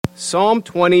Psalm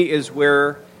 20 is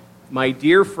where my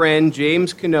dear friend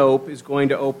James Knope is going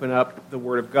to open up the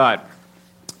Word of God.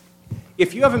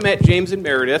 If you haven't met James and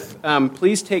Meredith,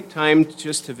 please take time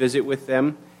just to visit with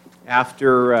them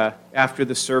after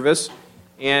the service.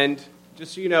 And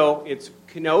just so you know, it's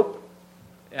Knope,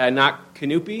 not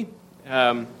Kanoopy.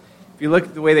 If you look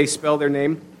at the way they spell their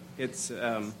name, it's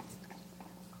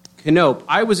Knope.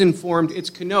 I was informed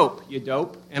it's Knope, you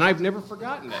dope, and I've never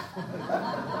forgotten it.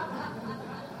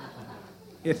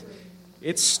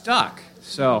 It's stuck.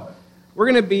 So we're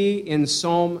going to be in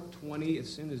Psalm 20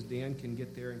 as soon as Dan can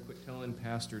get there and quit telling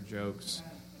pastor jokes.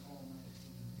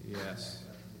 Yes.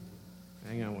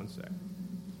 Hang on one sec.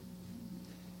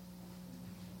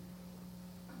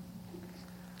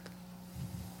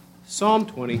 Psalm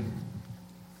 20.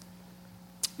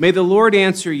 May the Lord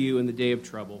answer you in the day of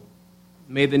trouble.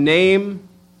 May the name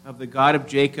of the God of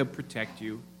Jacob protect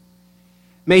you.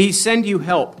 May he send you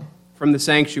help from the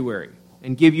sanctuary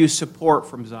and give you support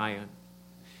from Zion.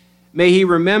 May he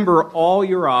remember all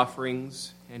your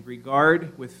offerings and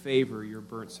regard with favor your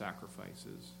burnt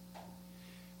sacrifices.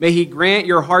 May he grant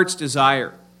your heart's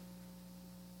desire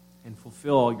and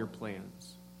fulfill all your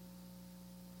plans.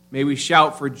 May we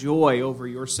shout for joy over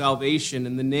your salvation.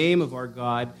 In the name of our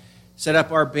God, set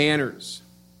up our banners.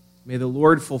 May the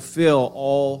Lord fulfill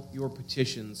all your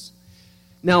petitions.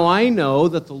 Now I know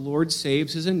that the Lord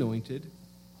saves his anointed.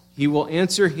 He will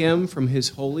answer him from his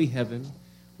holy heaven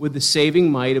with the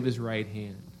saving might of his right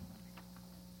hand.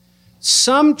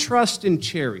 Some trust in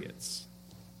chariots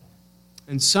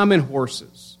and some in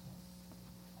horses,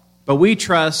 but we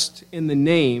trust in the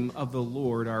name of the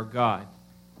Lord our God.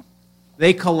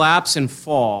 They collapse and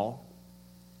fall,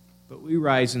 but we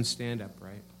rise and stand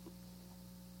upright.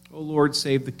 O Lord,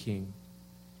 save the King.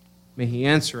 May he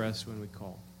answer us when we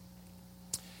call.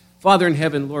 Father in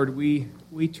heaven, Lord, we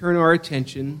turn our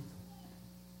attention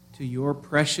to your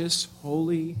precious,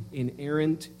 holy,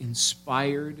 inerrant,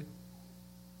 inspired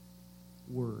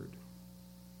word.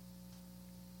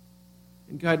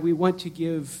 And God, we want to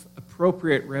give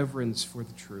appropriate reverence for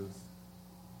the truth.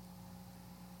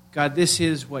 God, this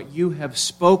is what you have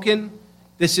spoken.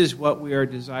 This is what we are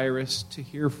desirous to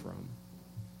hear from.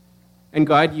 And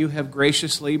God, you have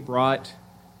graciously brought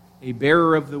a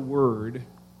bearer of the word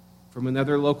from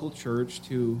another local church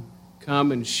to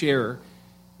come and share.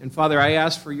 And Father, I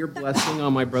ask for your blessing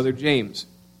on my brother James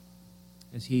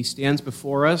as he stands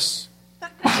before us,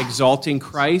 exalting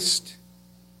Christ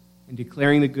and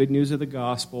declaring the good news of the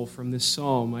gospel from this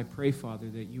psalm. I pray, Father,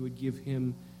 that you would give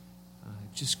him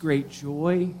just great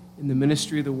joy in the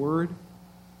ministry of the word.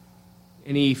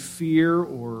 Any fear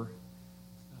or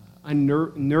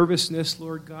nervousness,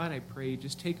 Lord God, I pray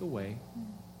just take away.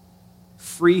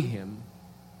 Free him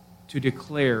to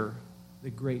declare the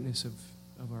greatness of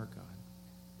our God.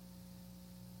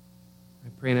 I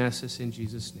pray and ask this in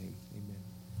Jesus' name. Amen.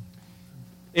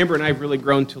 Amber and I have really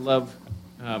grown to love,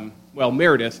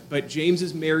 Meredith, but James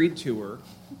is married to her,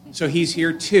 so he's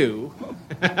here too.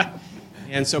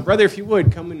 And so, brother, if you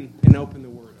would, come and open the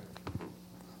word.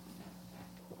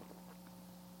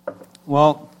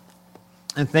 Well,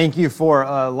 and thank you for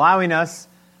allowing us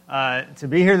to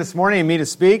be here this morning and me to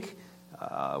speak.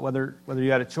 Whether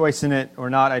you had a choice in it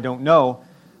or not, I don't know.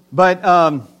 But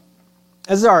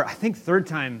this is our, I think, third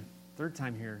time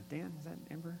here. Dan, is that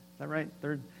Amber? Is that right?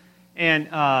 Third. And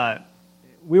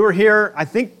we were here, I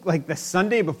think, like the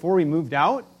Sunday before we moved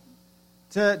out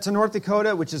to North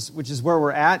Dakota, which is where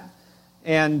we're at.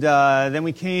 And then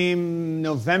we came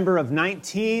November of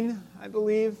 19, I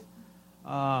believe.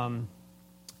 And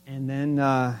then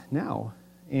now.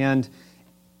 And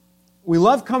we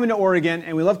love coming to Oregon,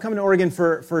 and we love coming to Oregon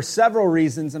for several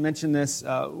reasons. I mentioned this.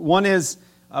 One is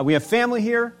we have family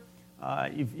here.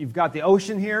 You've got the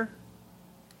ocean here.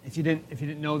 If you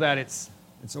didn't know that, it's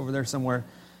over there somewhere.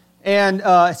 And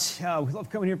we love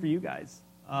coming here for you guys.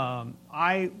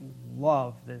 I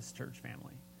love this church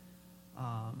family.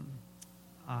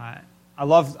 I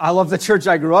love the church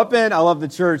I grew up in. I love the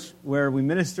church where we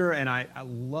minister, and I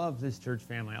love this church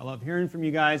family. I love hearing from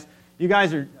you guys. You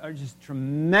guys are just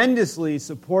tremendously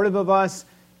supportive of us.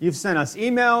 You've sent us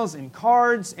emails and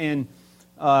cards, and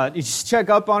you just check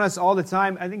up on us all the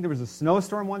time. I think there was a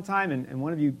snowstorm one time, and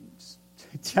one of you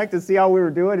checked to see how we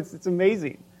were doing. It's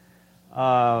amazing.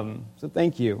 So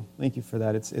thank you. Thank you for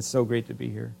that. It's so great to be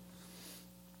here.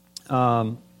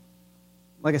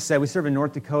 Like I said, we serve in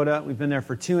North Dakota. We've been there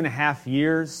for 2.5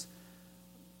 years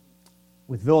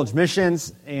with Village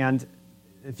Missions. And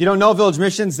if you don't know Village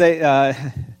Missions, they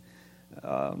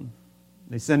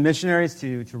send missionaries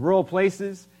to rural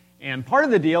places. And part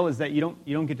of the deal is that you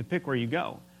don't get to pick where you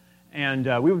go. And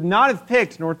we would not have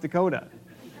picked North Dakota.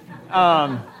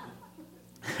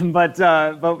 but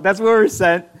that's where we're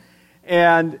sent.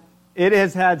 And it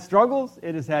has had struggles.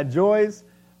 It has had joys.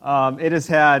 It has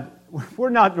had. We're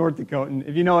not North Dakotan.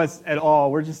 If you know us at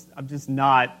all, I'm just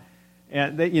not.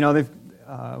 And they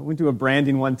went to a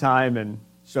branding one time and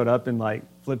showed up in like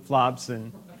flip flops,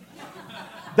 and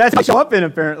that's what they show up in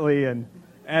apparently.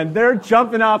 And they're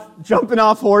jumping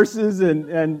off horses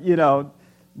and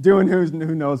doing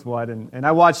who knows what. And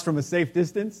I watched from a safe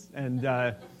distance and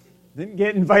didn't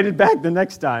get invited back the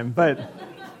next time. But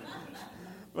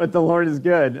the Lord is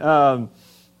good.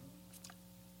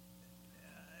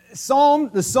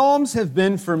 The Psalms have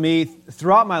been for me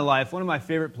throughout my life one of my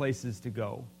favorite places to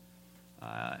go.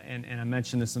 And I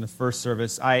mentioned this in the first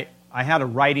service. I had a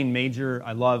writing major.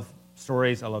 I love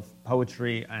stories. I love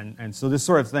poetry. And so this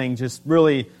sort of thing just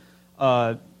really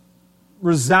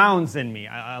resounds in me.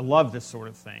 I love this sort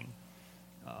of thing.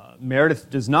 Meredith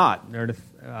does not.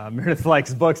 Meredith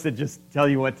likes books that just tell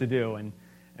you what to do.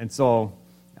 And so,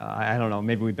 I don't know,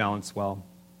 maybe we balance well.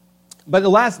 But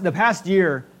the past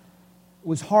year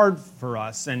was hard for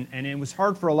us, and it was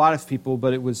hard for a lot of people,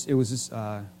 but it was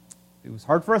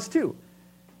hard for us too.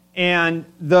 And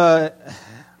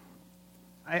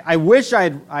I wish I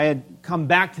had come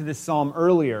back to this psalm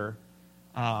earlier,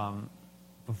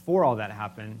 before all that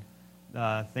happened,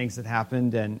 things that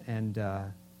happened,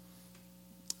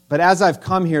 but as I've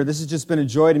come here, this has just been a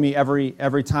joy to me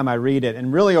every time I read it.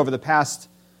 And really, over the past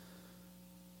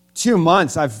 2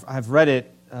 months, I've read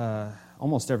it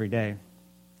almost every day.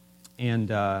 And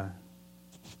the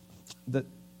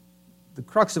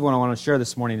crux of what I want to share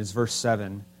this morning is verse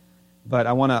 7. But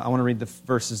I want to read the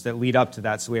verses that lead up to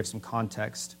that so we have some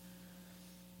context.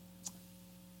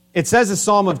 It says a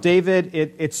Psalm of David.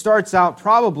 It starts out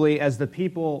probably as the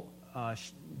people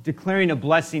declaring a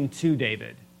blessing to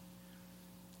David.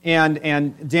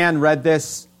 And Dan read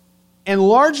this. And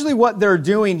largely what they're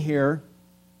doing here,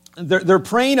 they're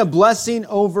praying a blessing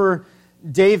over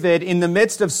David in the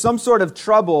midst of some sort of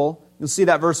trouble. You'll see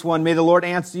that verse 1. May the Lord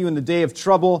answer you in the day of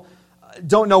trouble.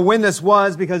 Don't know when this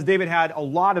was because David had a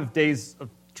lot of days of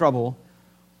trouble.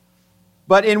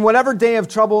 But in whatever day of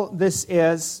trouble this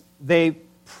is, they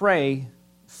pray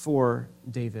for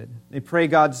David. They pray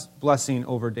God's blessing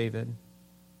over David.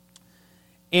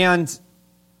 And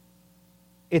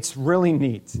it's really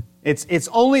neat. It's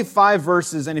only 5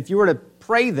 verses, and if you were to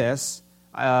pray this,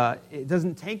 it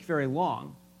doesn't take very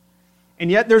long. And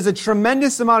yet there's a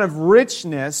tremendous amount of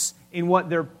richness in what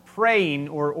they're praying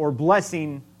or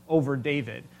blessing over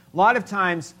David. A lot of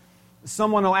times,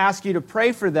 someone will ask you to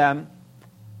pray for them.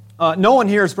 No one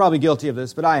here is probably guilty of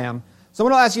this, but I am.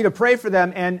 Someone will ask you to pray for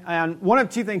them, and one of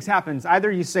 2 things happens. Either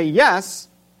you say yes,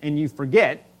 and you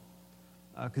forget,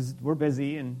 because we're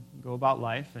busy and go about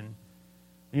life, and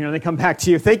they come back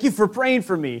to you, thank you for praying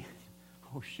for me.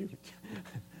 Oh, shoot.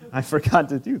 I forgot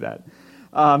to do that.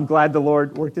 I'm glad the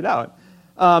Lord worked it out.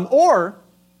 Or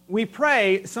we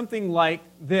pray something like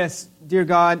this: Dear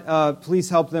God, please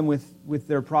help them with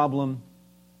their problem,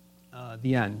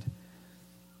 the end.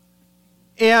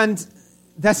 And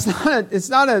it's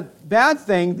not a bad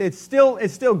thing. It's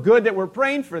still good that we're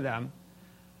praying for them.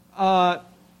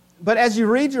 But as you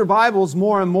read your Bibles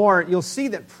more and more, you'll see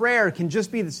that prayer can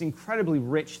just be this incredibly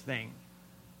rich thing.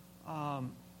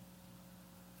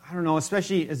 I don't know,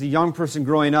 especially as a young person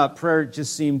growing up, prayer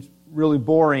just seemed really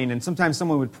boring. And sometimes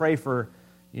someone would pray for,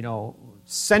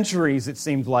 centuries, it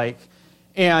seemed like.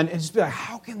 And just be like,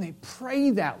 how can they pray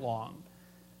that long?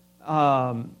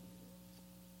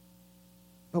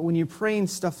 But when you're praying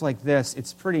stuff like this,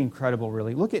 it's pretty incredible,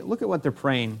 really. Look at what they're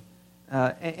praying.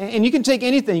 And you can take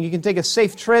anything. You can take a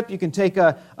safe trip. You can take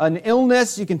an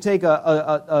illness. You can take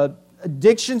a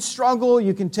addiction struggle.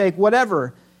 You can take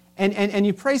whatever. And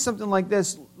you pray something like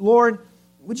this: Lord,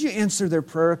 would you answer their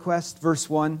prayer request? Verse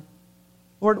 1.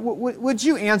 Lord, would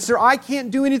you answer? I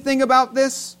can't do anything about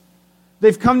this.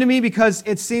 They've come to me because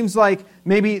it seems like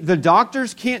maybe the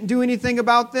doctors can't do anything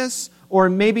about this, or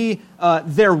maybe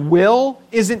their will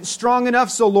isn't strong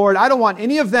enough. So, Lord, I don't want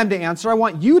any of them to answer. I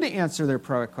want you to answer their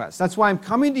prayer requests. That's why I'm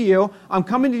coming to you. I'm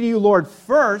coming to you, Lord,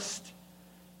 first,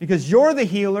 because you're the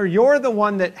healer. You're the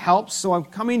one that helps. So I'm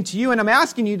coming to you, and I'm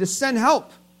asking you to send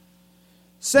help.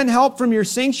 Send help from your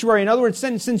sanctuary. In other words,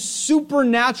 send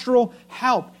supernatural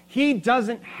help. He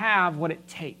doesn't have what it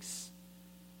takes.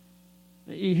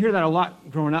 You hear that a lot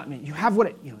growing up. Do you have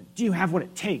what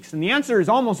it takes? And the answer is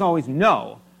almost always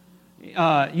no.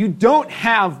 You don't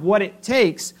have what it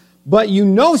takes, but you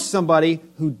know somebody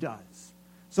who does.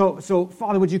 So,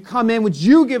 Father, would you come in? Would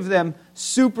you give them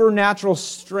supernatural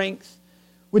strength?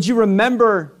 Would you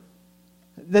remember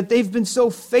that they've been so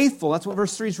faithful? That's what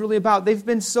verse 3 is really about. They've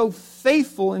been so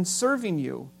faithful in serving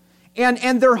you.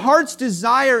 And their heart's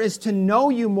desire is to know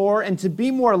you more and to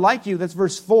be more like you. That's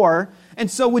verse 4. And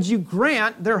so would you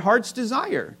grant their heart's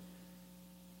desire?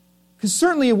 Because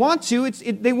certainly you want to.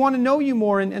 They want to know you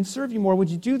more and serve you more. Would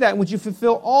you do that? And would you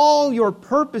fulfill all your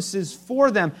purposes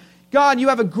for them? God, you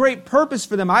have a great purpose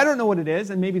for them. I don't know what it is,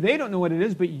 and maybe they don't know what it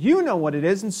is, but you know what it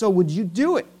is, and so would you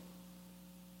do it?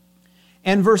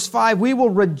 And verse 5, we will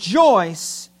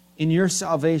rejoice in your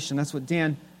salvation. That's what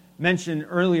Dan mentioned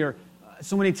earlier.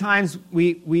 So many times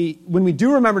when we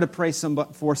do remember to pray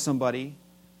for somebody,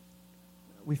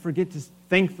 we forget to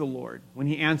thank the Lord when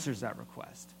He answers that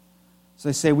request. So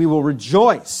they say, we will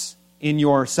rejoice in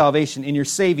your salvation, in your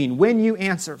saving. When you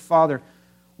answer, Father,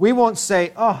 we won't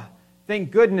say, oh,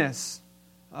 thank goodness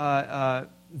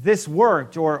this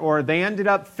worked, or they ended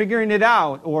up figuring it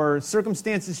out, or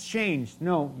circumstances changed.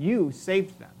 No, you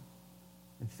saved them.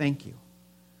 And thank you.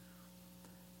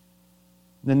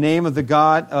 In the name of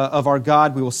our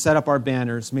God, we will set up our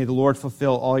banners. May the Lord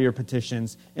fulfill all your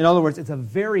petitions. In other words, it's a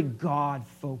very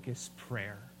God-focused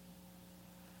prayer.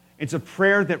 It's a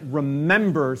prayer that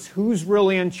remembers who's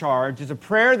really in charge. It's a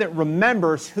prayer that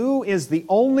remembers who is the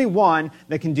only one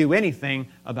that can do anything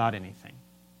about anything.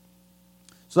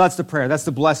 So that's the prayer. That's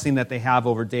the blessing that they have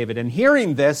over David. And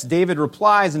hearing this, David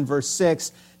replies in verse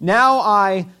 6, now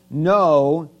I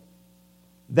know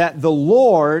that the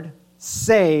Lord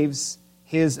saves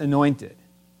His anointed.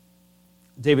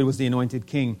 David was the anointed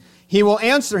king. He will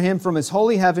answer him from His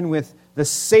holy heaven with the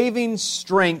saving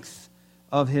strength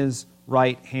of His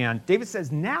right hand. David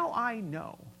says, now I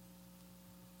know.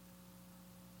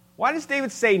 Why does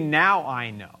David say, now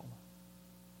I know?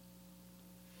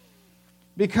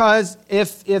 Because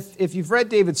if you've read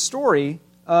David's story,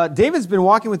 David's been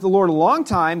walking with the Lord a long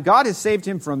time. God has saved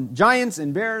him from giants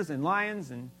and bears and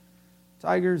lions and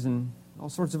tigers and all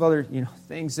sorts of other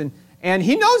things. And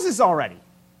he knows this already.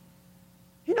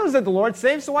 He knows that the Lord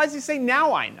saves, so why does he say,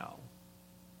 now I know?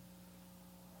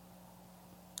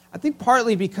 I think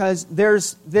partly because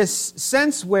there's this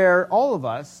sense where all of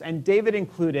us, and David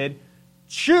included,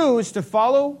 choose to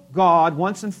follow God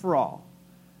once and for all.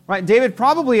 Right? David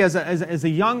probably as a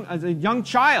young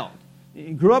child,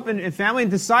 he grew up in a family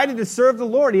and decided to serve the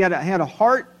Lord. He had a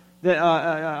heart that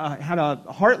had a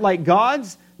heart like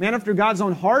God's, man after God's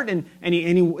own heart, and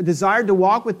he desired to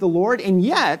walk with the Lord. And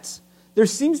yet, there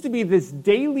seems to be this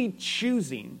daily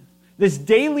choosing, this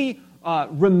daily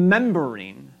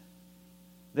remembering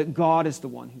that God is the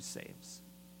one who saves.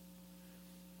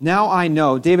 Now I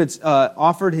know. David's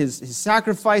offered his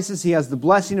sacrifices. He has the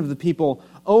blessing of the people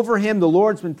over him. The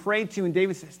Lord's been prayed to, and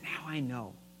David says, now I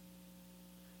know.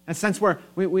 In a sense where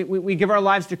we give our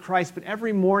lives to Christ, but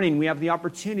every morning we have the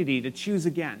opportunity to choose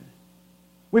again.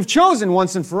 We've chosen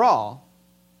once and for all,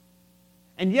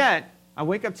 and yet I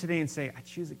wake up today and say, I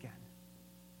choose again.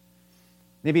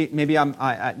 Maybe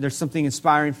there's something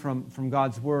inspiring from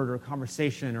God's word, or a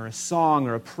conversation, or a song,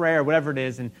 or a prayer, whatever it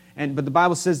is. But the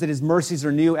Bible says that His mercies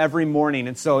are new every morning.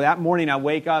 And so that morning I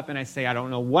wake up and I say, I don't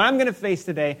know what I'm going to face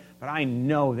today, but I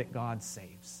know that God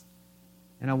saves.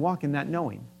 And I walk in that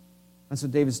knowing. That's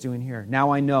what David's doing here.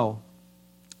 Now I know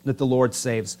that the Lord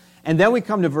saves. And then we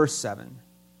come to verse 7.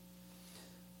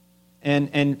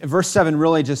 And verse 7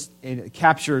 really just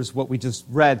captures what we just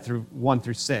read through 1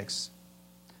 through 6.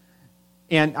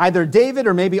 And either David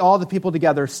or maybe all the people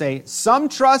together say, some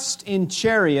trust in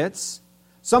chariots,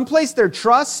 some place their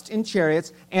trust in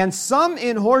chariots, and some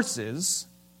in horses,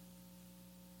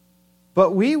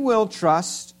 but we will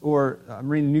trust, or I'm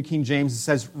reading the New King James, it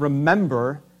says,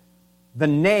 remember the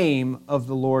name of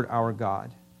the Lord our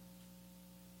God.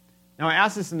 Now I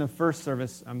asked this in the first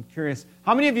service, I'm curious,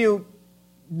 how many of you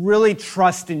really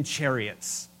trust in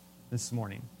chariots this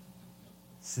morning?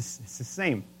 It's the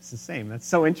same. It's the same. That's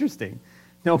so interesting.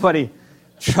 Nobody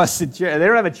trusted chariots. They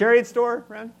don't have a chariot store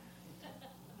around?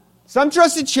 Some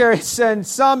trusted chariots and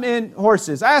some in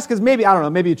horses. I ask because maybe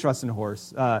you trust in a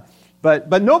horse.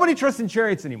 But nobody trusts in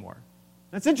chariots anymore.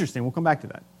 That's interesting. We'll come back to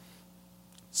that.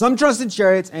 Some trust in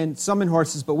chariots and some in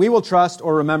horses, but we will trust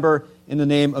or remember in the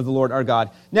name of the Lord our God.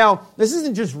 Now, this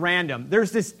isn't just random.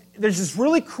 There's this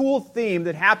really cool theme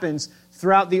that happens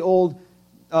throughout the Old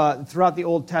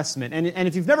Testament. And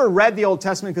if you've never read the Old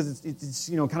Testament because it's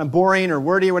kind of boring or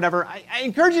wordy or whatever, I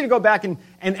encourage you to go back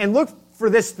and look for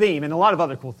this theme and a lot of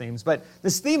other cool themes, but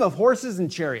this theme of horses and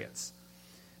chariots.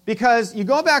 Because you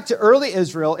go back to early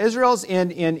Israel, Israel's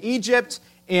in Egypt,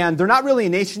 and they're not really a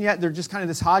nation yet. They're just kind of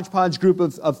this hodgepodge group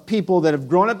of people that have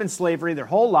grown up in slavery their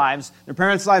whole lives, their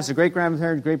parents' lives, their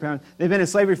great-grandparents, great-parents. They've been in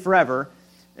slavery forever.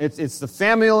 It's the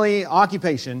family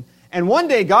occupation. And one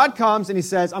day God comes and he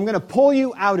says, I'm going to pull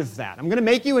you out of that. I'm going to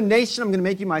make you a nation. I'm going to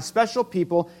make you my special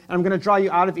people. And I'm going to draw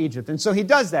you out of Egypt. And so he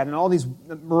does that. And all these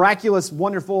miraculous,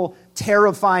 wonderful,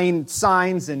 terrifying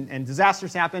signs and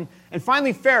disasters happen. And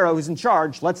finally Pharaoh, who's in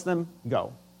charge, lets them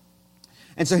go.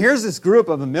 And so here's this group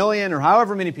of 1 million or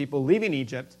however many people leaving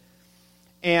Egypt.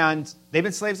 And they've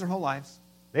been slaves their whole lives.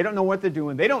 They don't know what they're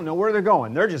doing. They don't know where they're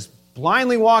going. They're just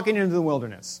blindly walking into the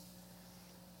wilderness.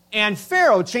 And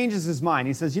Pharaoh changes his mind.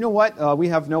 He says, you know what? We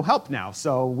have no help now,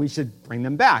 so we should bring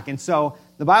them back. And so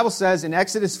the Bible says in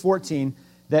Exodus 14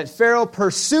 that Pharaoh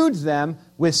pursued them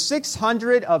with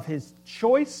 600 of his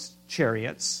choice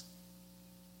chariots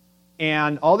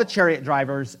and all the chariot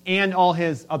drivers and all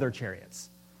his other chariots.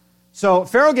 So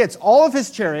Pharaoh gets all of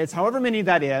his chariots, however many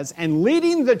that is, and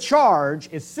leading the charge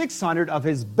is 600 of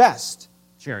his best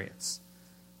chariots.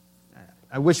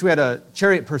 I wish we had a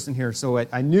chariot person here so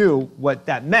I knew what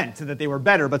that meant, that they were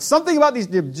better. But something about these,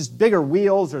 just bigger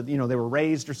wheels, or they were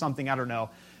raised or something, I don't know.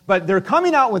 But they're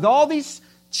coming out with all these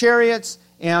chariots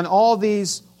and all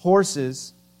these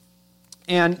horses.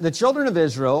 And the children of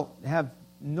Israel have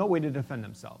no way to defend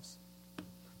themselves.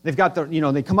 They've got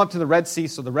they come up to the Red Sea,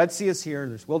 so the Red Sea is here,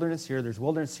 there's wilderness here,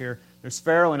 there's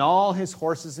Pharaoh and all his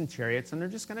horses and chariots, and they're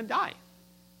just going to die.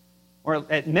 Or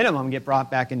at minimum get brought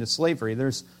back into slavery.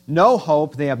 There's no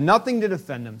hope. They have nothing to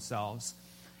defend themselves.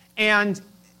 And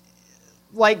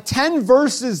like 10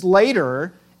 verses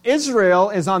later,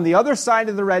 Israel is on the other side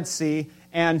of the Red Sea,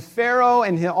 and Pharaoh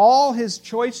and all his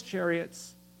choice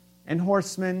chariots and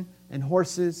horsemen and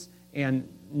horses and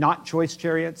not choice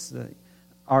chariots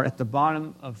are at the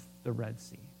bottom of the Red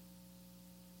Sea.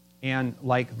 And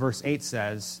like verse 8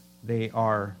 says, they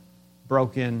are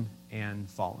broken and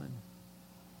fallen.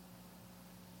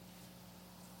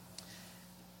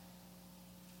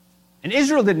 And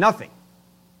Israel did nothing.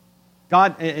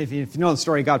 God, if you know the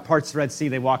story, God parts the Red Sea,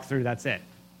 they walk through, that's it.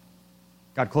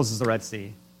 God closes the Red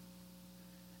Sea.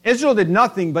 Israel did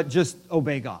nothing but just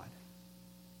obey God.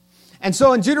 And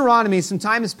so in Deuteronomy, some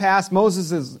time has passed.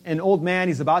 Moses is an old man,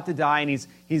 he's about to die, and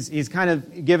he's kind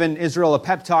of given Israel a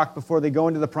pep talk before they go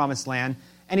into the promised land.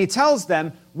 And he tells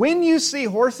them, when you see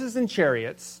horses and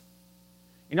chariots,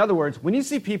 in other words, when you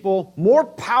see people more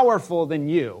powerful than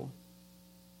you,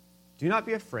 do not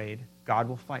be afraid. God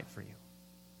will fight for you.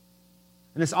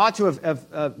 And this ought to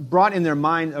have brought in their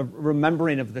mind a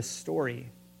remembering of this story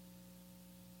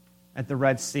at the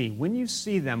Red Sea. When you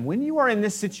see them, when you are in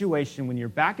this situation, when your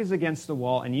back is against the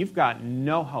wall and you've got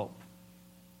no hope,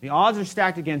 the odds are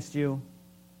stacked against you,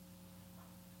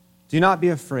 do not be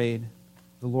afraid.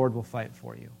 The Lord will fight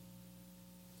for you.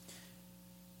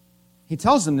 He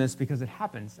tells them this because it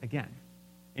happens again.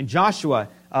 In Joshua,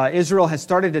 Israel has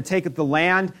started to take the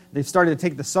land. They've started to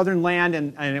take the southern land,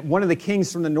 and one of the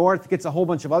kings from the north gets a whole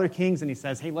bunch of other kings, and he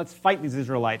says, hey, let's fight these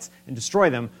Israelites and destroy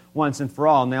them once and for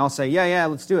all. And they all say, yeah,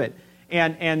 let's do it.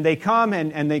 And they come,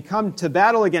 and they come to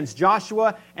battle against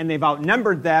Joshua, and they've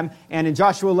outnumbered them. And in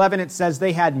Joshua 11, it says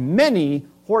they had many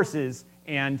horses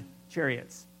and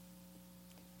chariots.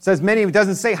 It says many, it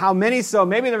doesn't say how many, so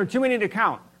maybe there were too many to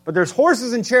count. But there's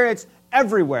horses and chariots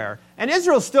everywhere. And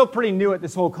Israel's still pretty new at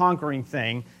this whole conquering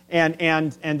thing, and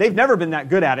they've never been that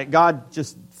good at it. God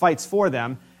just fights for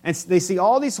them. And they see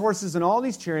all these horses and all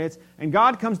these chariots, and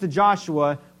God comes to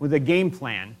Joshua with a game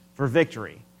plan for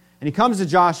victory. And he comes to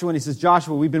Joshua and he says,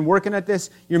 Joshua, we've been working at this.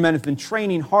 Your men have been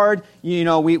training hard.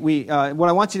 What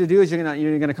I want you to do is you're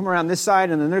going to come around this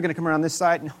side, and then they're going to come around this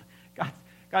side. No,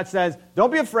 God says,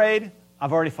 don't be afraid.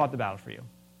 I've already fought the battle for you.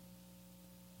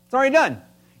 It's already done.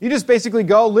 You just basically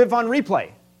go live on replay.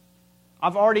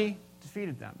 I've already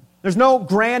defeated them. There's no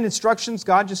grand instructions.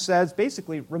 God just says,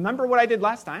 basically, remember what I did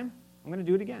last time. I'm going to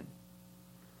do it again.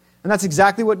 And that's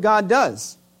exactly what God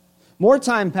does. More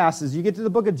time passes. You get to the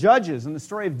book of Judges and the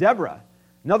story of Deborah.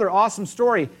 Another awesome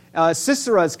story.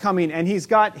 Sisera is coming, and he's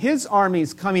got his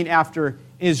armies coming after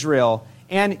Israel.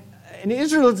 And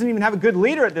Israel doesn't even have a good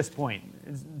leader at this point.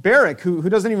 It's Barak, who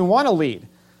doesn't even want to lead.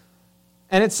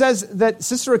 And it says that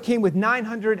Sisera came with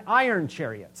 900 iron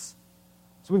chariots.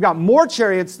 So we've got more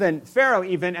chariots than Pharaoh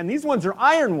even, and these ones are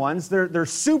iron ones. They're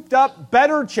souped up,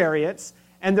 better chariots,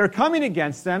 and they're coming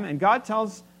against them. And God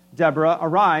tells Deborah,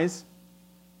 arise,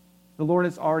 the Lord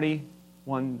has already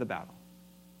won the battle.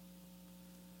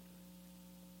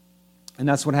 And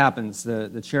that's what happens.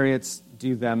 The chariots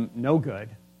do them no good,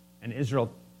 and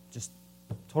Israel just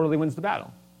totally wins the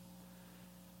battle.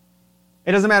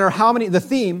 It doesn't matter how many, the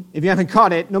theme, if you haven't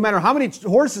caught it, no matter how many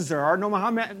horses there are, no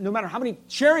matter how many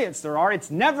chariots there are, it's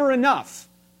never enough.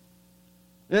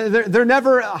 They're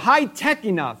never high-tech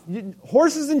enough.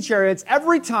 Horses and chariots,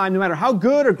 every time, no matter how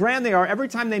good or grand they are, every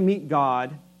time they meet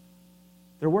God,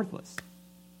 they're worthless.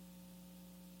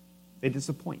 they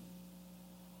disappoint.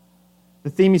 The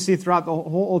theme you see throughout the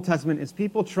whole Old Testament is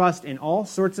people trust in all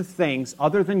sorts of things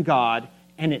other than God,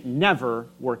 and it never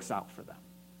works out for them.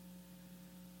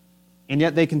 And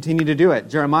yet they continue to do it.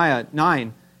 Jeremiah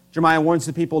 9, Jeremiah warns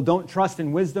the people, don't trust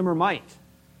in wisdom or might.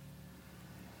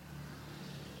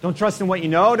 Don't trust in what you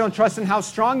know. Don't trust in how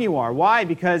strong you are. Why?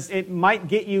 Because it might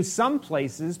get you some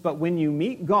places, but when you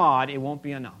meet God, it won't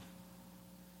be enough.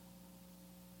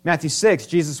 Matthew 6,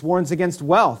 Jesus warns against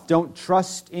wealth. Don't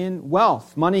trust in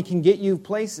wealth. Money can get you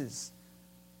places.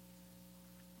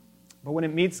 But when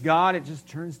it meets God, it just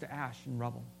turns to ash and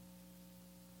rubble.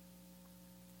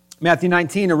 Matthew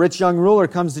 19, a rich young ruler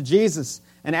comes to Jesus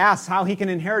and asks how he can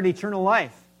inherit eternal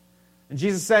life. And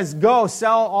Jesus says, go,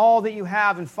 sell all that you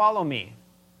have and follow me.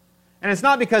 And it's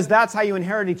not because that's how you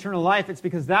inherit eternal life. It's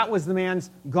because that was the man's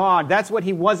God. That's what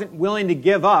he wasn't willing to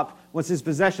give up, was his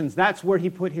possessions. That's where he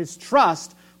put his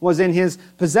trust, was in his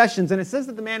possessions. And it says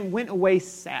that the man went away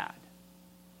sad,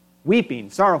 weeping,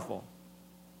 sorrowful,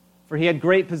 for he had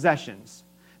great possessions.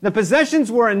 The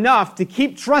possessions were enough to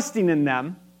keep trusting in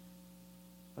them,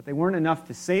 but they weren't enough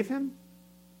to save him,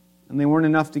 and they weren't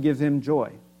enough to give him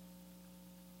joy.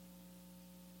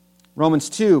 Romans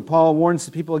 2, Paul warns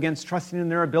the people against trusting in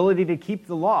their ability to keep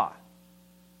the law.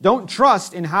 Don't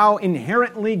trust in how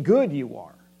inherently good you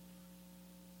are.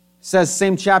 It says,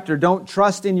 same chapter, don't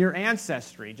trust in your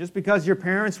ancestry. Just because your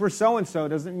parents were so-and-so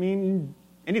doesn't mean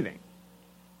anything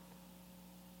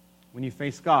when you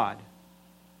face God.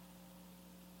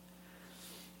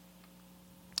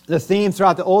 The theme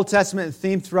throughout the Old Testament, the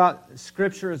theme throughout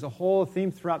Scripture as a whole, the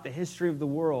theme throughout the history of the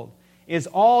world, is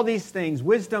all these things,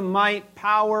 wisdom, might,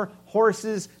 power,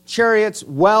 horses, chariots,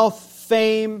 wealth,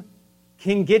 fame,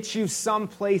 can get you some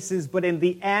places, but in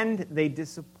the end, they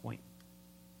disappoint.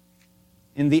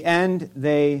 In the end,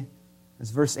 they, as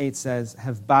verse 8 says,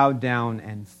 have bowed down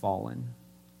and fallen.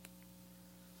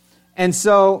 And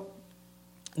so,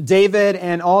 David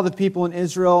and all the people in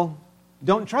Israel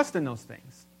don't trust in those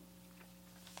things.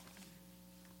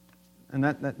 And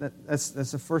that's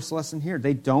the first lesson here.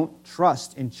 They don't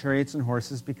trust in chariots and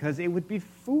horses because it would be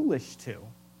foolish to.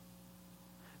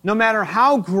 No matter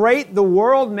how great the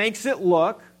world makes it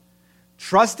look,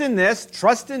 trust in this,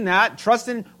 trust in that, trust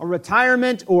in a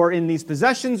retirement or in these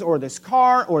possessions or this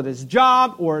car or this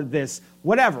job or this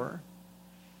whatever,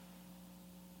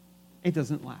 it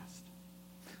doesn't last.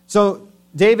 So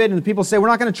David and the people say, we're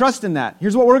not going to trust in that.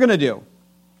 Here's what we're going to do.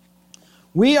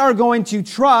 We are going to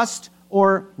trust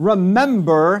or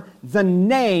remember the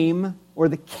name or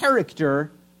the character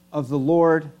of the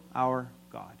Lord our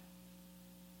God.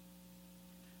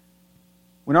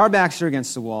 When our backs are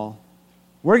against the wall,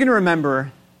 we're going to remember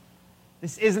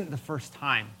this isn't the first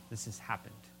time this has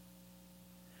happened.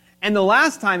 And the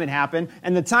last time it happened,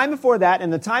 and the time before that,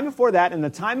 and the time before that, and the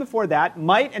time before that,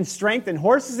 might and strength and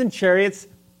horses and chariots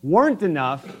weren't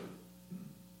enough,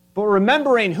 but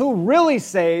remembering who really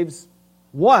saves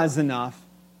was enough.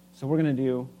 So we're going to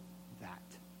do that.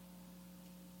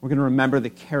 We're going to remember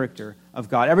the character of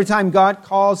God. Every time God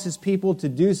calls His people to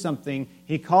do something,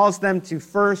 He calls them to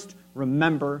first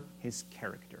remember His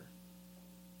character.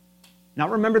 Not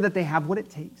remember that they have what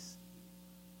it takes.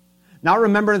 Not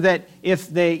remember that if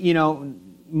they,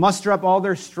 muster up all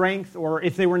their strength, or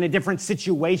if they were in a different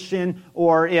situation,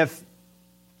 or if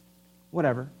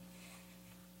whatever.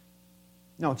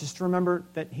 No, just remember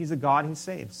that He's a God who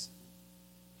saves.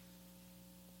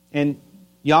 And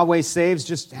Yahweh saves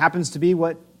just happens to be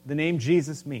what the name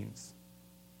Jesus means.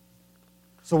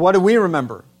 So what do we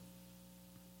remember?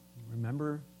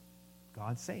 Remember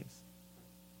God saves.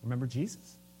 Remember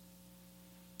Jesus.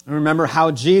 And remember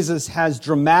how Jesus has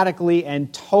dramatically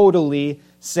and totally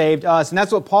saved us. And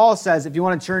that's what Paul says. If you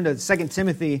want to turn to 2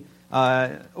 Timothy,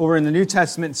 over in the New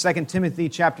Testament, 2 Timothy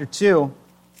chapter 2,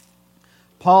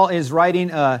 Paul is writing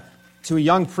to a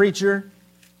young preacher,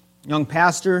 young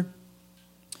pastor,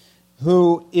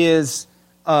 who is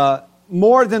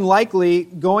more than likely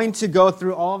going to go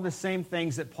through all of the same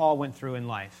things that Paul went through in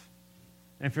life.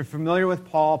 And if you're familiar with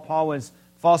Paul, Paul was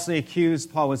falsely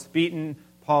accused, Paul was beaten,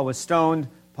 Paul was stoned,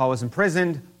 Paul was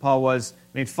imprisoned, Paul was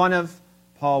made fun of,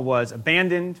 Paul was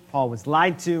abandoned, Paul was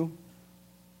lied to.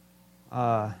 It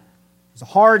was a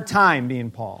hard time being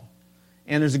Paul.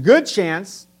 And there's a good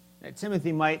chance that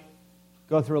Timothy might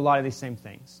go through a lot of these same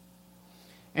things.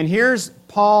 And here's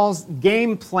Paul's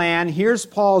game plan. Here's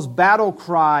Paul's battle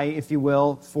cry, if you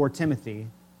will, for Timothy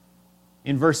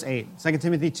in verse 8. 2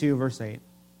 Timothy 2, verse 8.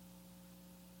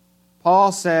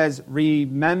 Paul says,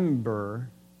 remember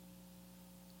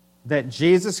that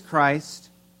Jesus Christ,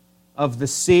 of the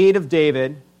seed of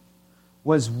David,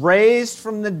 was raised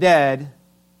from the dead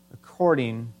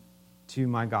according to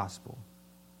my gospel.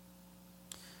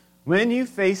 when you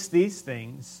face these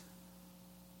things,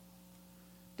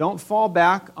 don't fall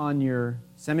back on your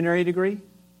seminary degree.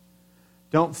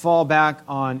 Don't fall back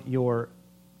on your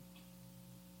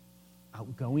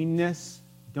outgoingness.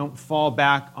 Don't fall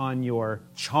back on your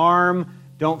charm.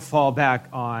 Don't fall back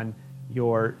on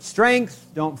your strength.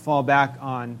 Don't fall back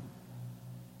on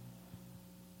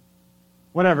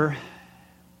whatever.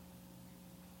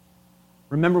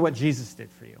 Remember what Jesus did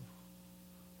for you.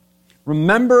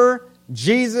 Remember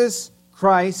Jesus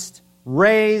Christ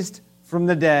raised from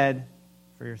the dead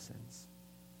for your sins.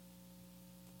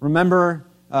 Remember,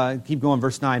 keep going,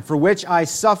 verse 9. For which I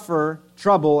suffer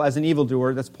trouble as an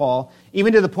evildoer, that's Paul,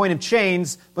 even to the point of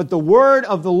chains, but the word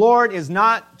of the Lord is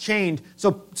not chained.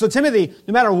 So Timothy,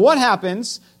 no matter what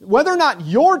happens, whether or not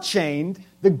you're chained,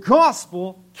 the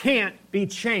gospel can't be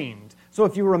chained. So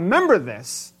if you remember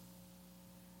this,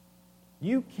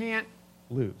 you can't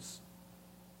lose.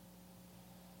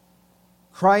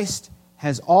 Christ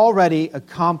has already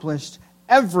accomplished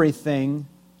everything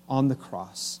on the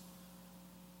cross.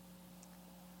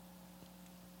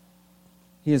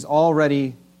 He has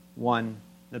already won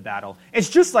the battle. It's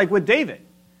just like with David.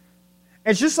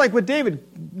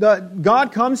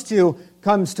 God comes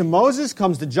to Moses,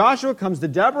 comes to Joshua, comes to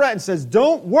Deborah, and says,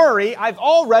 don't worry, I've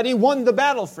already won the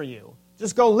battle for you.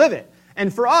 Just go live it.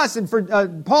 And for us, and for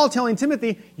Paul telling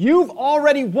Timothy, you've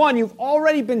already won. You've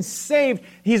already been saved.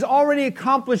 He's already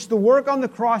accomplished the work on the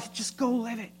cross. Just go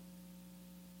live it.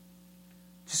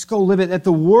 Just go live it, that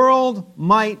the world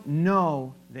might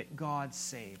know that God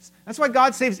saves. That's why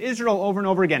God saves Israel over and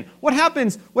over again. What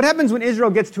happens when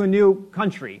Israel gets to a new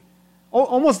country?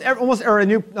 Or a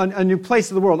new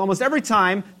place of the world. Almost every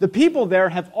time, the people there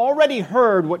have already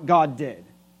heard what God did.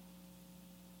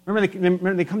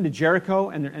 Remember they come to Jericho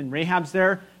and Rahab's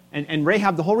there? And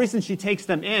Rahab, the whole reason she takes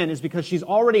them in is because she's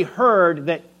already heard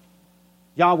that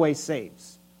Yahweh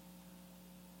saves.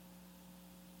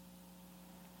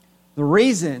 The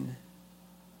reason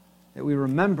that we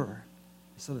remember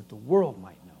is so that the world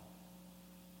might know.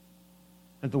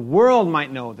 That the world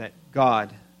might know that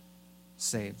God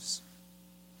saves.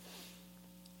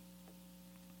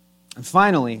 And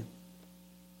finally,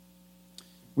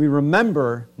 we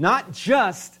remember not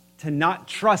just to not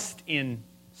trust in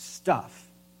stuff,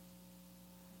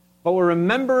 but we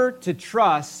remember to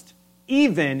trust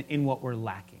even in what we're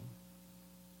lacking.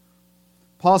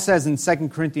 Paul says in 2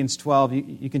 Corinthians 12,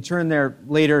 you can turn there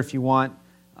later if you want.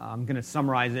 I'm going to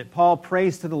summarize it. Paul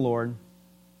prays to the Lord.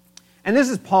 And this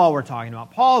is Paul we're talking about.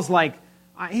 Paul's like,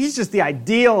 he's just the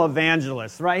ideal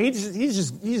evangelist, right?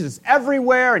 He's just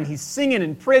everywhere, and he's singing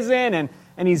in prison,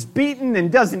 and he's beaten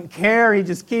and doesn't care. He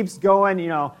just keeps going,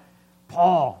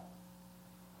 Paul.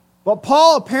 But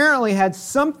Paul apparently had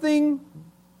something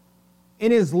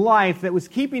in his life that was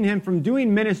keeping him from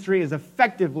doing ministry as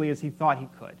effectively as he thought he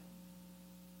could.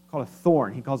 Called a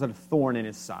thorn. He calls it a thorn in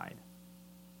his side.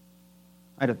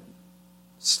 I had a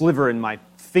sliver in my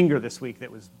finger this week that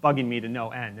was bugging me to no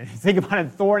end. And you think about a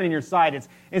thorn in your side, it's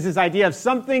this idea of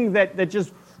something that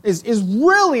just is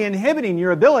really inhibiting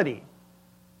your ability.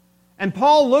 And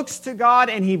Paul looks to God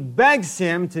and he begs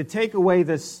him to take away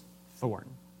this thorn.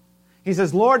 He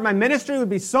says, Lord, my ministry would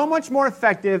be so much more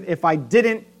effective if I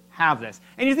didn't have this.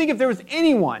 And you think if there was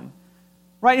anyone,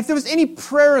 right, if there was any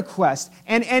prayer request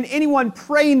and anyone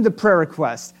praying the prayer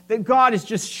request that God is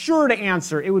just sure to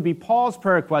answer, it would be Paul's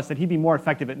prayer request that he'd be more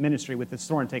effective at ministry with this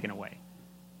thorn taken away.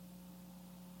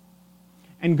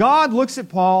 And God looks at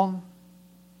Paul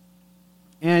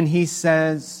and he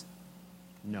says,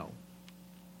 no.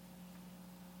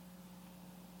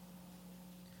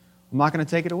 I'm not going to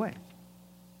take it away.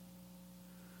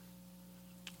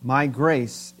 My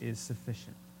grace is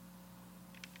sufficient.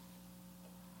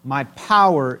 My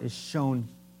power is shown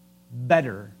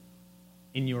better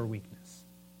in your weakness.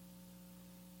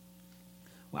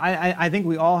 Well, I think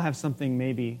we all have something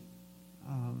maybe.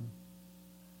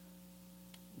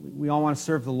 We all want to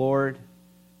serve the Lord.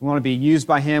 We want to be used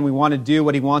by Him. We want to do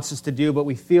what He wants us to do, but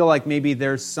we feel like maybe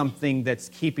there's something that's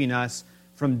keeping us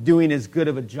from doing as good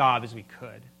of a job as we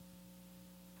could.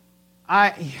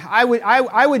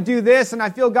 I would do this, and I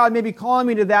feel God may be calling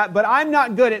me to that, but I'm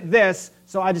not good at this,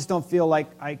 so I just don't feel like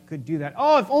I could do that.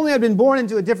 Oh, if only I'd been born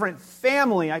into a different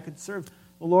family, I could serve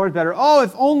the Lord better. Oh,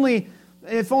 if only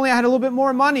I had a little bit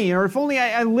more money, or if only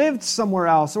I lived somewhere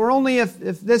else, or only if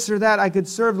this or that, I could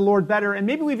serve the Lord better. And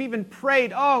maybe we've even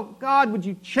prayed, oh, God, would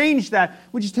you change that?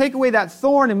 Would you take away that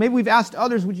thorn? And maybe we've asked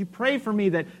others, would you pray for me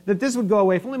that this would go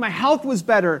away? If only my health was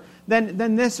better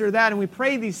than this or that. And we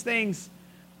pray these things.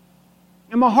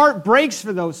 And my heart breaks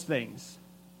for those things.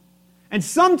 And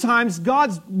sometimes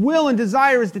God's will and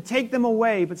desire is to take them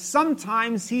away, but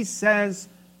sometimes He says,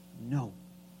 no.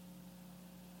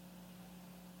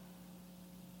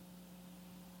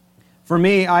 For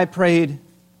me, I prayed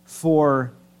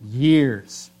for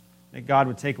years that God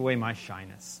would take away my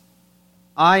shyness.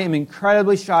 I am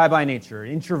incredibly shy by nature,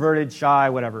 introverted, shy,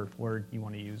 whatever word you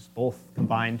want to use, both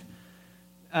combined.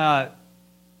 And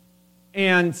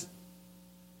I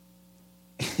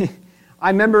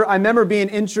remember being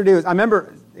introduced.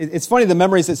 It's funny the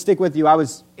memories that stick with you. I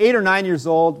was 8 or 9 years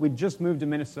old. We'd just moved to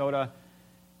Minnesota.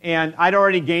 And I'd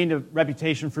already gained a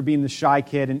reputation for being the shy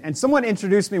kid. And someone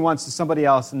introduced me once to somebody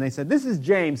else, and they said, "This is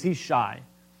James, he's shy."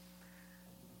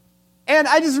 And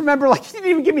I just remember, he didn't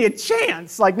even give me a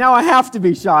chance. Now I have to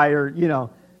be shy, or,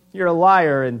 you're a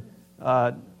liar. And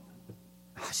I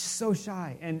was just so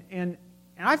shy. And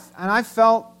I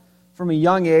felt from a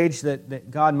young age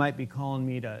that God might be calling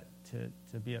me to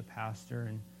be a pastor.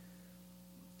 And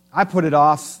I put it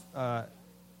off.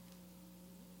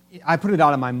 I put it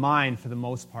out of my mind for the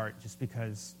most part, just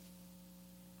because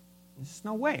there's just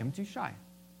no way. I'm too shy.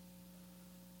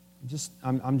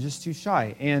 I'm just too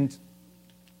shy. And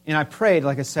I prayed,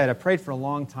 like I said, I prayed for a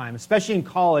long time, especially in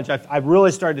college. I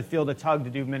really started to feel the tug to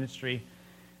do ministry.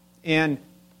 And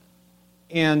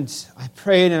I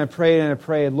prayed and I prayed and I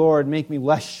prayed, "Lord, make me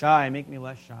less shy, make me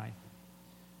less shy."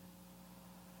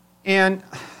 And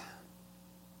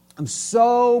I'm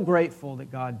so grateful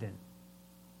that God didn't.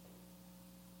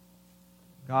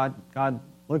 God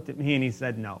looked at me and he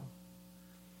said no.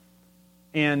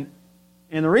 And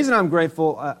the reason I'm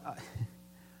grateful,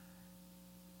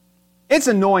 it's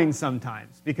annoying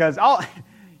sometimes, because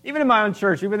even in my own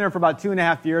church, we've been there for about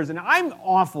 2.5 years, and I'm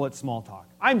awful at small talk.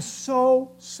 I'm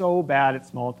so bad at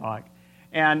small talk.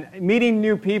 And meeting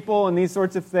new people and these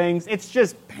sorts of things, it's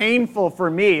just painful for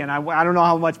me, and I don't know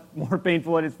how much more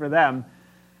painful it is for them.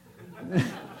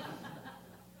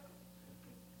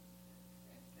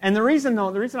 And the reason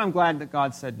I'm glad that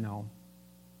God said no,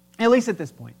 at least at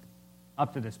this point,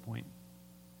 up to this point,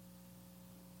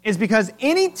 is because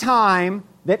any time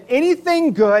that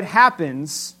anything good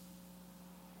happens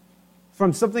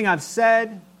from something I've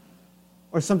said,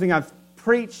 or something I've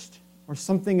preached, or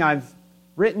something I've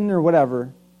written, or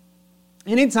whatever,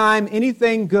 anytime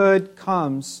anything good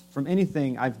comes from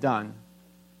anything I've done,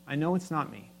 I know it's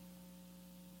not me.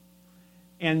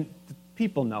 And the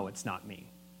people know it's not me,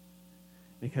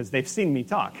 because they've seen me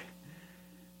talk.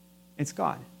 It's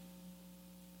God.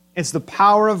 It's the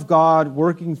power of God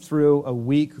working through a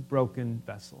weak, broken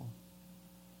vessel.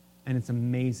 And it's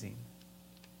amazing.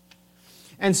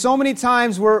 And so many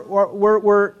times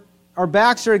our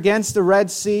backs are against the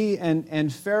Red Sea,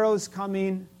 and Pharaoh's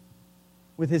coming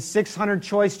with his 600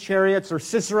 choice chariots, or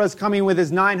Sisera's coming with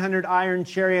his 900 iron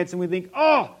chariots, and we think,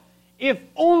 "Oh, if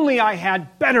only I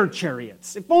had better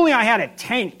chariots. If only I had a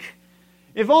tank.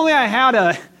 If only I had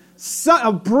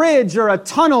a bridge or a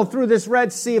tunnel through this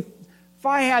Red Sea. If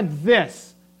I had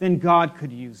this, then God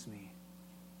could use me."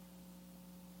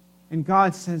 And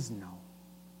God says, "No.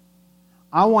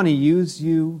 I want to use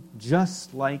you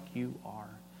just like you are.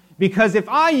 Because if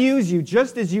I use you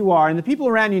just as you are," and the people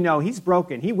around you know he's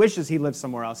broken, he wishes he lived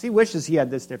somewhere else, he wishes he had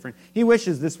this different, he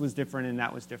wishes this was different and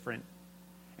that was different.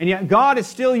 And yet God is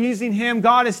still using him,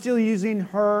 God is still using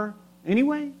her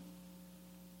anyway.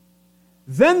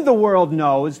 Then the world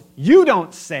knows you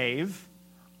don't save,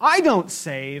 I don't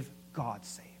save, God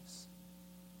saves.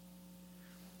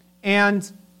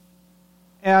 And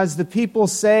as the people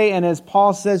say, and as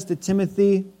Paul says to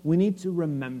Timothy, we need to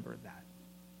remember that.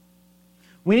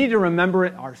 We need to remember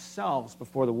it ourselves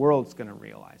before the world's going to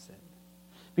realize it.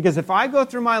 Because if I go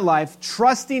through my life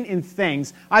trusting in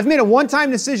things, I've made a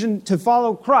one-time decision to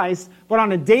follow Christ, but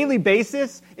on a daily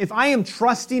basis, if I am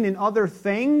trusting in other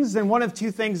things, then one of two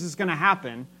things is going to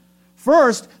happen.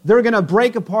 First, they're going to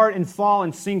break apart and fall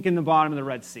and sink in the bottom of the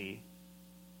Red Sea.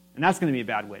 And that's going to be a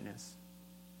bad witness.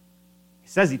 He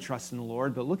says he trusts in the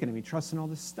Lord, but look at him, he trusts in all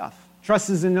this stuff.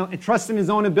 Trusts in his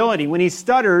own ability. When he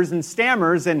stutters and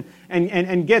stammers and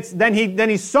gets, then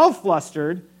he's so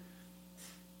flustered.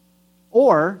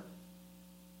 Or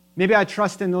maybe I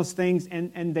trust in those things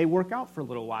and they work out for a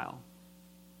little while.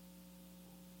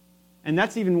 And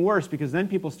that's even worse, because then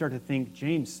people start to think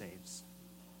James saves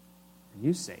and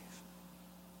you save.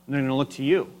 And they're going to look to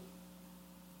you.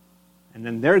 And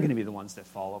then they're going to be the ones that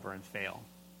fall over and fail.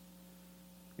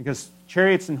 Because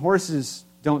chariots and horses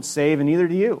don't save, and neither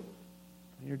do you.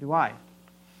 Neither do I.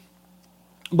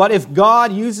 But if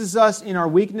God uses us in our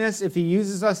weakness, if he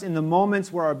uses us in the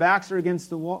moments where our backs are against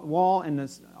the wall and the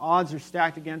odds are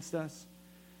stacked against us,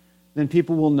 then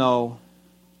people will know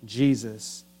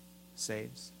Jesus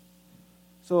saves.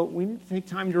 So we need to take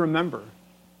time to remember.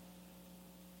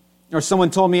 Or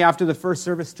someone told me after the first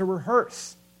service to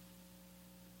rehearse.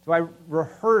 Do I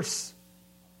rehearse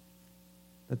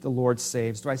that the Lord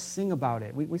saves? Do I sing about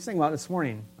it? We sang about it this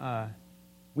morning.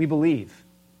 We believe.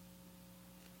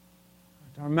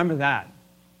 Do I remember that?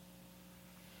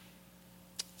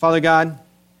 Father God,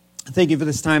 thank you for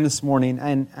this time this morning.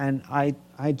 And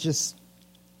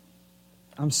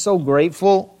I'm so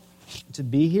grateful to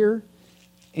be here.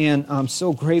 And I'm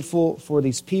so grateful for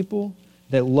these people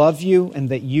that love you and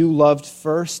that you loved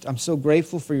first. I'm so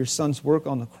grateful for your Son's work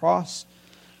on the cross.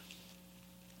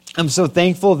 I'm so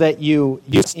thankful that you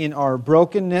in our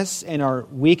brokenness and our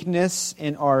weakness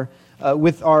and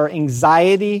with our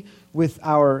anxiety, with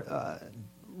our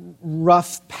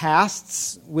rough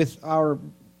pasts, with our...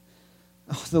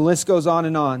 the list goes on.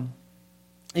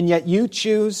 And yet you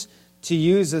choose to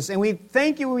use us. And we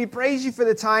thank you and we praise you for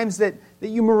the times that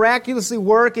you miraculously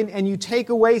work and you take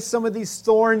away some of these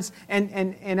thorns.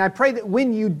 And I pray that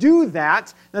when you do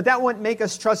that wouldn't make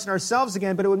us trust in ourselves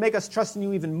again, but it would make us trust in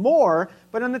you even more.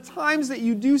 But on the times that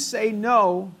you do say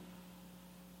no,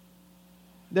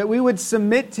 that we would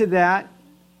submit to that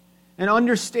and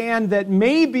understand that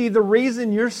maybe the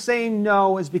reason you're saying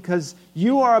no is because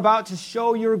you are about to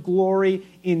show your glory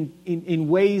in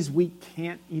ways we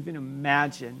can't even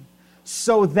imagine,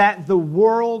 so that the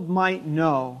world might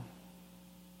know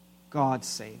God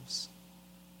saves.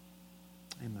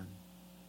 Amen.